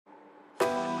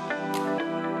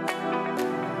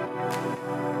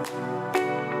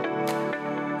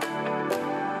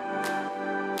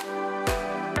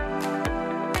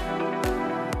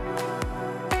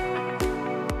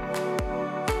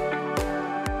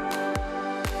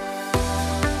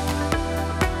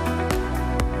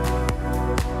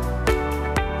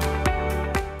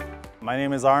My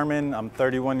name is Armin. I'm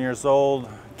 31 years old.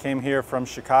 Came here from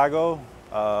Chicago.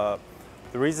 The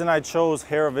reason I chose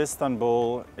Hair of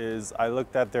Istanbul is I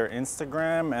looked at their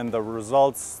Instagram and the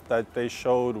results that they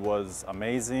showed was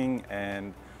amazing.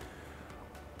 And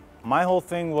my whole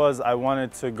thing was I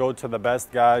wanted to go to the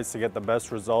best guys to get the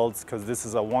best results because this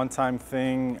is a one-time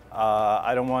thing.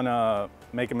 I don't want to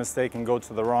make a mistake and go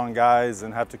to the wrong guys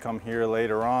and have to come here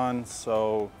later on.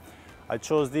 So I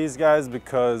chose these guys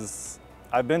because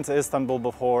I've been to Istanbul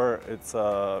before. It's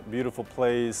a beautiful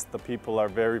place. The people are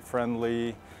very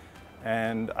friendly.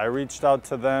 And I reached out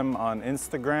to them on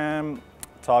Instagram,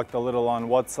 talked a little on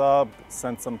WhatsApp,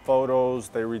 sent some photos.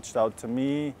 They reached out to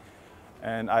me.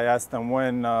 And I asked them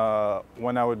when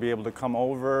I would be able to come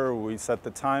over. We set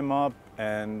the time up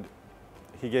and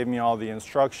he gave me all the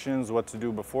instructions, what to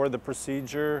do before the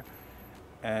procedure.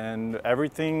 And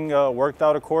everything worked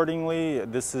out accordingly.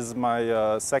 This is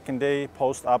my second day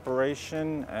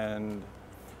post-operation and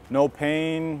no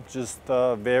pain, just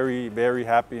very, very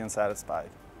happy and satisfied.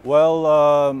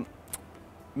 Well,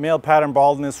 male pattern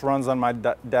baldness runs on my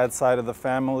dad's side of the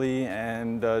family,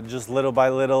 and just little by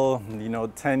little,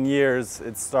 10 years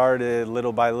it started,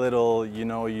 little by little,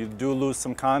 you do lose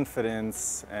some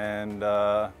confidence, and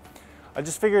I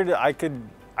just figured I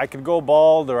could go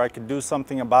bald or I could do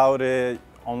something about it.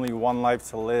 Only one life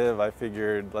to live. I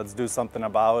figured let's do something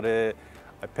about it.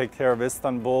 I picked Hair of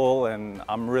Istanbul and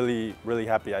I'm really, really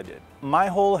happy I did. My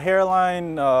whole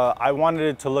hairline, I wanted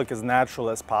it to look as natural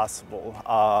as possible.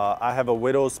 I have a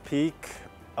widow's peak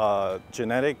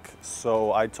genetic,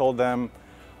 so I told them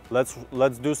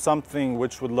let's do something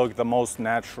which would look the most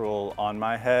natural on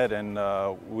my head, and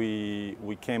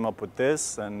we came up with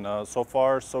this, and so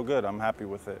far so good. I'm happy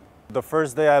with it. The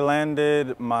first day I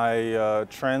landed, my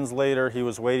translator, he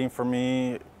was waiting for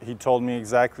me. He told me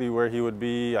exactly where he would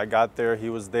be. I got there, he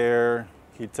was there.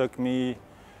 He took me,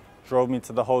 drove me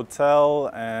to the hotel,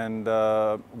 and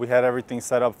we had everything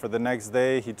set up for the next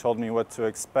day. He told me what to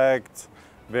expect,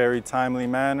 very timely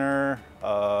manner.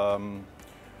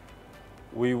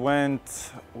 We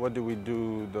went, what did we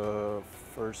do the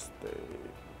first day?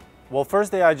 Well,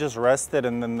 first day I just rested,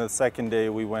 and then the second day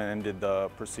we went and did the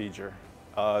procedure.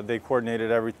 They coordinated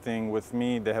everything with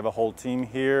me. They have a whole team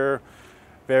here.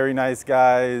 Very nice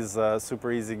guys,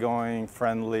 super easygoing,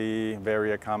 friendly,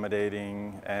 very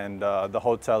accommodating, and the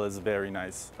hotel is very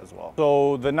nice as well.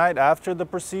 So the night after the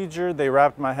procedure, they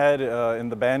wrapped my head in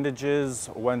the bandages,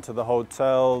 went to the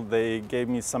hotel, they gave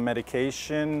me some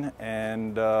medication,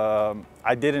 and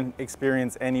I didn't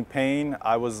experience any pain.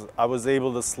 I was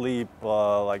able to sleep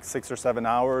like 6 or 7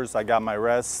 hours. I got my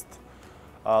rest.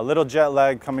 A little jet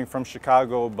lag coming from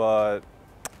Chicago, but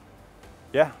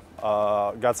yeah,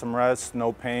 got some rest,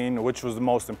 no pain, which was the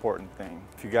most important thing.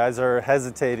 If you guys are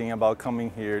hesitating about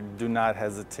coming here, do not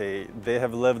hesitate. They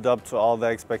have lived up to all the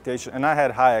expectations, and I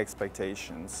had high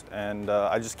expectations, and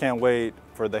I just can't wait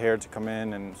for the hair to come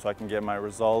in and so I can get my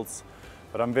results.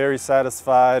 But I'm very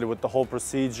satisfied with the whole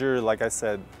procedure. Like I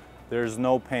said, there's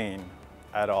no pain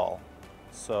at all.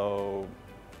 So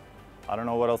I don't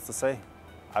know what else to say.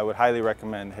 I would highly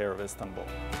recommend Hair of Istanbul.